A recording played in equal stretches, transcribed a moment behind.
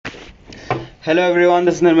Hello everyone,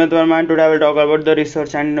 this is Nirmit Verma and today I will talk about the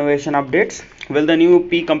research and innovation updates. Will the new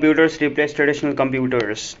P computers replace traditional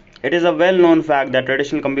computers? It is a well known fact that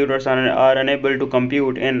traditional computers are unable to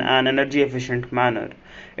compute in an energy efficient manner.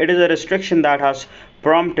 It is a restriction that has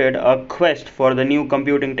prompted a quest for the new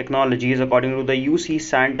computing technologies. According to the UC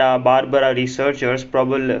Santa Barbara researchers,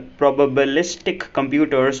 probabilistic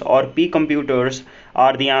computers or P computers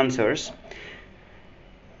are the answers.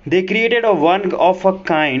 They created a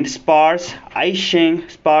one-of-a-kind sparsing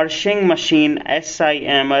machine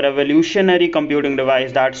SIM, a revolutionary computing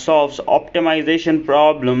device that solves optimization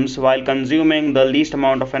problems while consuming the least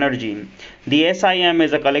amount of energy. The SIM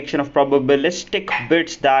is a collection of probabilistic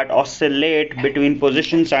bits that oscillate between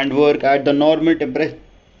positions and work at the normal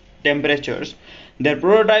temperatures. Their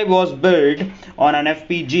prototype was built on an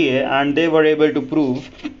FPGA and they were able to prove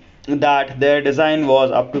that their design was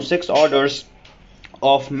up to 6 orders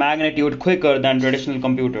of magnitude quicker than traditional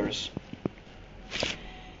computers.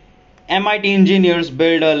 MIT engineers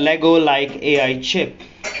built a Lego-like AI chip.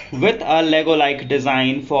 With a Lego-like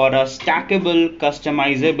design for a stackable,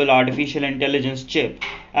 customizable artificial intelligence chip,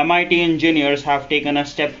 MIT engineers have taken a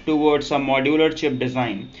step towards a modular chip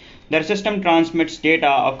design. Their system transmits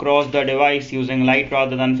data across the device using light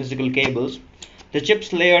rather than physical cables. The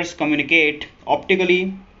chip's layers communicate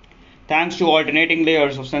optically thanks to alternating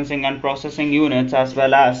layers of sensing and processing units as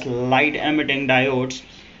well as light emitting diodes.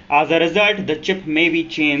 As a result, the chip may be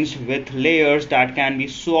changed with layers that can be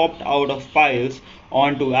swapped out of piles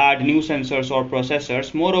on to add new sensors or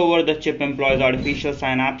processors. Moreover, the chip employs artificial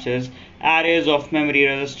synapses, arrays of memory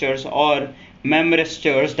registers or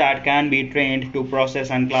memristors that can be trained to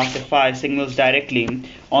process and classify signals directly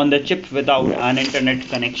on the chip without an internet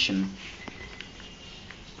connection.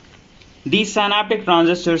 These synaptic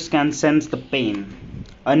transistors can sense the pain.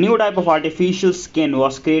 A new type of artificial skin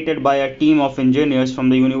was created by a team of engineers from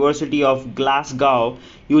the University of Glasgow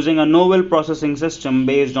using a novel processing system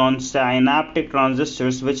based on synaptic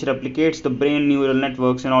transistors which replicates the brain neural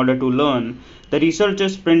networks in order to learn. The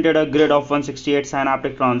researchers printed a grid of 168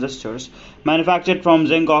 synaptic transistors manufactured from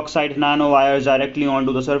zinc oxide nanowires directly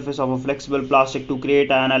onto the surface of a flexible plastic to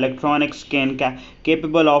create an electronic skin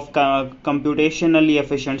capable of computationally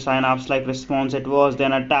efficient synapse-like response. It was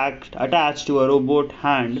then attached to a robot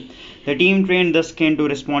hand. The team trained the skin to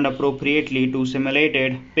respond appropriately to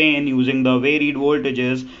simulated pain using the varied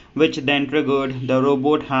voltages, which then triggered the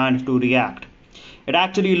robot hand to react. It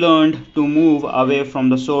actually learned to move away from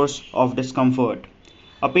the source of discomfort.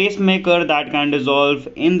 A pacemaker that can dissolve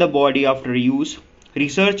in the body after use.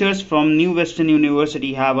 Researchers from New Western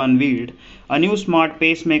University have unveiled a new smart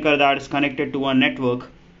pacemaker that is connected to a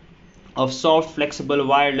network of soft, flexible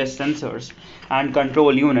wireless sensors and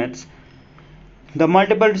control units. The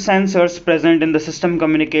multiple sensors present in the system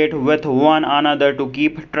communicate with one another to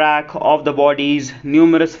keep track of the body's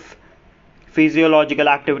numerous physiological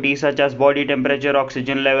activities such as body temperature,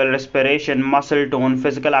 oxygen level, respiration, muscle tone,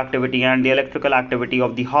 physical activity, and the electrical activity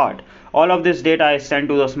of the heart. All of this data is sent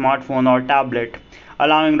to the smartphone or tablet,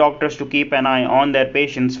 allowing doctors to keep an eye on their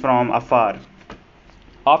patients from afar.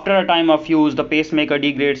 After a time of use, the pacemaker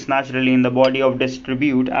degrades naturally in the body of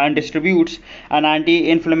distributes an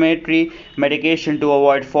anti-inflammatory medication to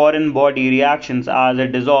avoid foreign body reactions as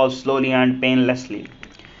it dissolves slowly and painlessly.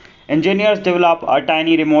 Engineers develop a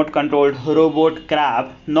tiny remote-controlled robot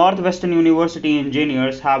crab. Northwestern University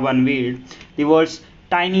engineers have unveiled the world's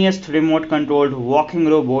tiniest remote-controlled walking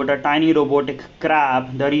robot, a tiny robotic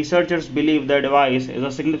crab. The researchers believe the device is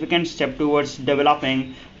a significant step towards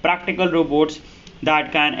developing practical robots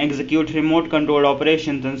that can execute remote-controlled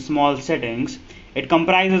operations in small settings. It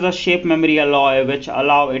comprises a shape memory alloy which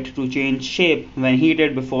allow it to change shape when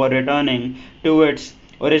heated before returning to its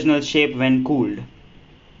original shape when cooled.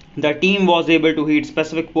 The team was able to heat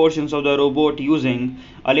specific portions of the robot using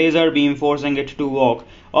a laser beam, forcing it to walk.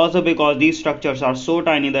 Also, because these structures are so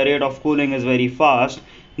tiny, the rate of cooling is very fast.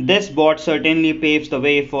 This bot certainly paves the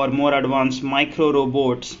way for more advanced micro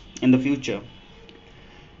robots in the future.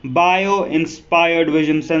 Bio-inspired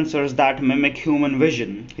vision sensors that mimic human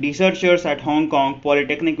vision. Researchers at Hong Kong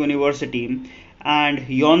Polytechnic University and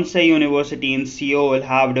Yonsei University in Seoul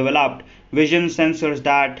have developed vision sensors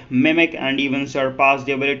that mimic and even surpass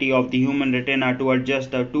the ability of the human retina to adjust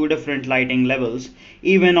the two different lighting levels.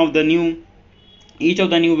 Each of the new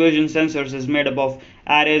vision sensors is made up of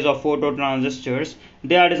arrays of phototransistors.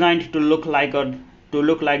 They are designed to look like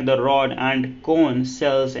the rod and cone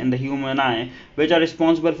cells in the human eye, which are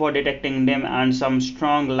responsible for detecting dim and some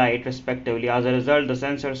strong light respectively. As a result, the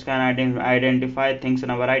sensors can identify things in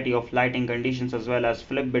a variety of lighting conditions as well as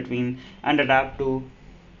flip between and adapt to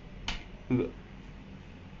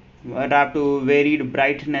adapt to varied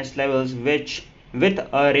brightness levels, which with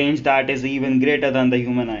a range that is even greater than the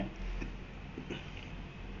human eye.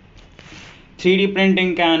 3D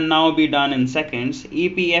printing can now be done in seconds.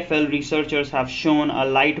 EPFL researchers have shown a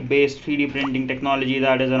light-based 3D printing technology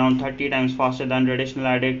that is around 30 times faster than traditional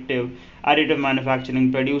additive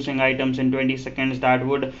manufacturing, producing items in 20 seconds that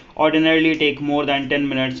would ordinarily take more than 10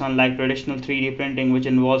 minutes, unlike traditional 3D printing, which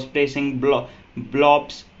involves placing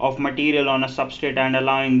blobs of material on a substrate and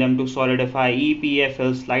allowing them to solidify.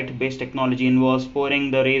 EPFL's light-based technology involves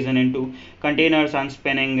pouring the resin into containers and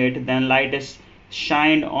spinning it. Then light is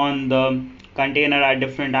shined on the container at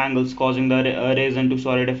different angles, causing the resin to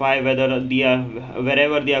solidify. Wherever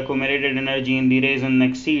the accumulated energy in the resin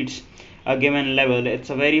exceeds a given level, it's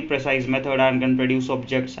a very precise method and can produce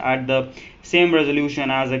objects at the same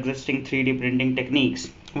resolution as existing 3D printing techniques.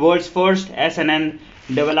 World's first SNN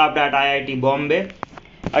developed at IIT Bombay.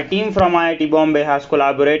 A team from IIT Bombay has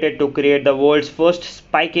collaborated to create the world's first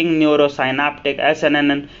spiking neurosynaptic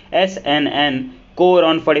SNN core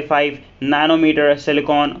on 45 nanometer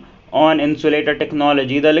silicon on insulator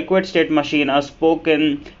technology. The liquid state machine, a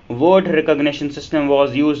spoken word recognition system,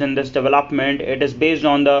 was used in this development. It is based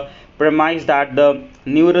on the premise that the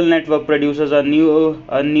neural network produces a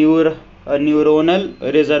neuronal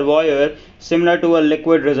reservoir similar to a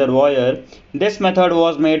liquid reservoir. This method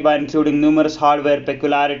was made by including numerous hardware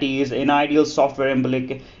peculiarities in ideal software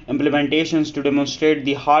implementations to demonstrate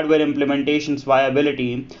the hardware implementation's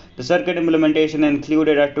viability. The circuit implementation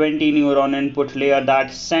included a 20 neuron input layer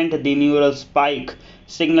that sent the neural spike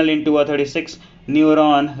signal into a 36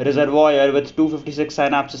 neuron reservoir with 256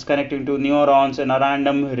 synapses connecting to neurons in a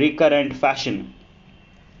random recurrent fashion.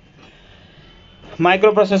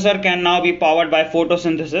 Microprocessor can now be powered by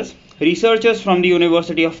photosynthesis. Researchers from the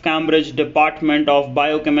University of Cambridge Department of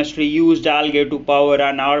Biochemistry used algae to power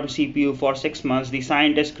an ARM CPU for 6 months. The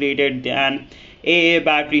scientists created an AA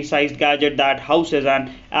battery-sized gadget that houses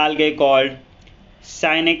an algae called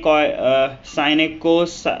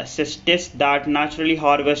Cynocystis that naturally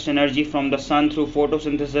harvests energy from the sun through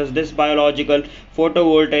photosynthesis. This biological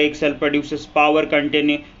photovoltaic cell produces power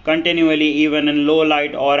continually even in low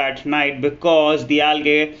light or at night, because the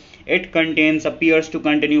algae it contains appears to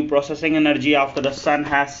continue processing energy after the sun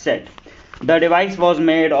has set. The device was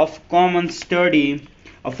made of common, sturdy,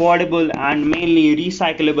 affordable and mainly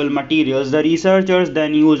recyclable materials. The researchers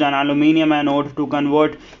then used an aluminium anode to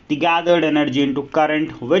convert the gathered energy into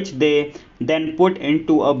current, which they then put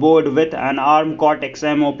into a board with an ARM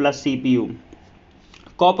Cortex-M0 Plus CPU.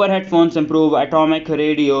 Copper headphones improve atomic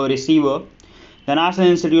radio receiver. The National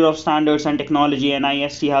Institute of Standards and Technology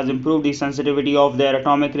 (NIST) has improved the sensitivity of their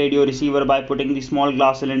atomic radio receiver by putting the small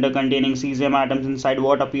glass cylinder containing cesium atoms inside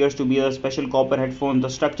what appears to be a special copper headphone. The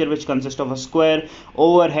structure, which consists of a square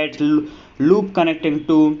overhead loop connecting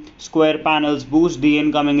two square panels, boosts the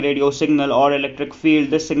incoming radio signal or electric field.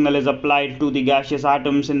 This signal is applied to the gaseous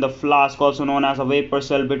atoms in the flask, also known as a vapor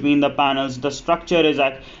cell, between the panels. The structure is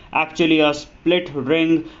actually a split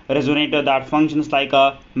ring resonator that functions like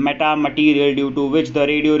a metamaterial, due to which the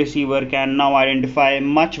radio receiver can now identify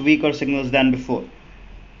much weaker signals than before.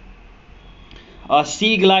 A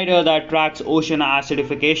sea glider that tracks ocean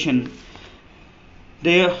acidification.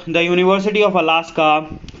 The University of Alaska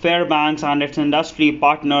Fairbanks and its industry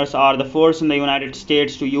partners are the first in the United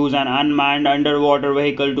States to use an unmanned underwater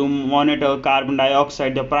vehicle to monitor carbon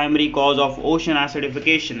dioxide, the primary cause of ocean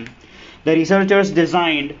acidification. The researchers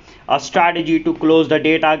designed a strategy to close the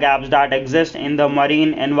data gaps that exist in the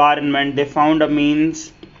marine environment. They found a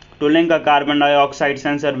means to link a carbon dioxide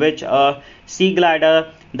sensor with a sea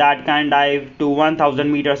glider that can dive to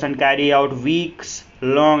 1,000 meters and carry out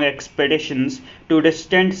weeks-long expeditions to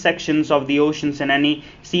distant sections of the oceans in any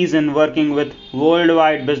season, working with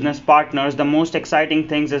worldwide business partners. The most exciting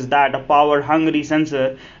thing is that a power-hungry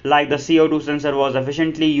sensor like the CO2 sensor was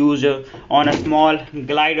efficiently used on a small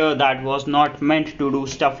glider that was not meant to do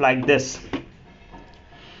stuff like this.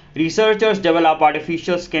 Researchers develop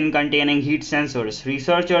artificial skin containing heat sensors.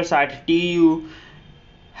 Researchers at TU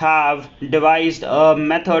have devised a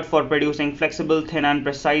method for producing flexible, thin and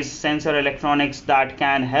precise sensor electronics that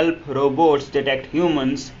can help robots detect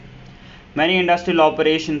humans. Many industrial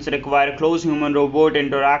operations require close human-robot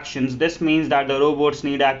interactions. This means that the robots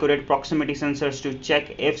need accurate proximity sensors to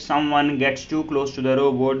check if someone gets too close to the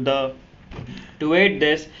robot. To aid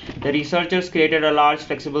this, the researchers created a large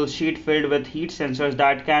flexible sheet filled with heat sensors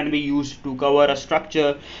that can be used to cover a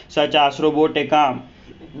structure such as robotic arm.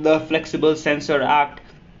 The flexible sensor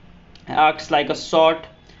acts like a sort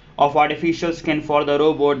of artificial skin for the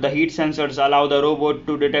robot. The heat sensors allow the robot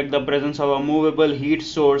to detect the presence of a movable heat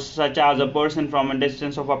source such as a person from a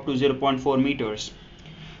distance of up to 0.4 meters.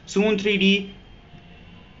 Soon 3D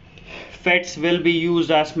FETs will be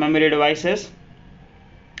used as memory devices.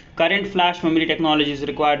 Current flash memory technologies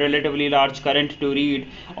require relatively large current to read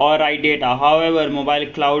or write data. However, mobile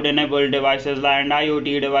cloud-enabled devices and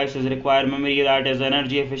IoT devices require memory that is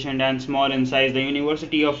energy efficient and small in size. The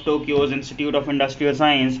University of Tokyo's Institute of Industrial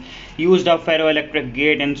Science used a ferroelectric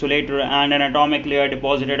gate insulator and an atomic layer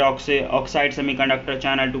deposited oxide semiconductor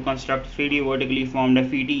channel to construct 3D vertically formed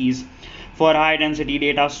FETs for high-density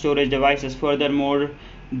data storage devices. Furthermore,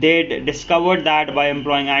 they discovered that by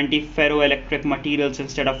employing anti-ferroelectric materials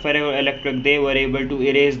instead of ferroelectric, they were able to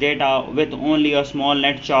erase data with only a small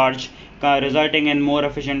net charge, resulting in more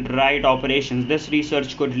efficient write operations. This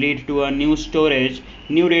research could lead to a new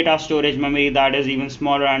data storage memory that is even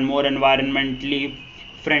smaller and more environmentally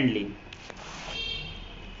friendly.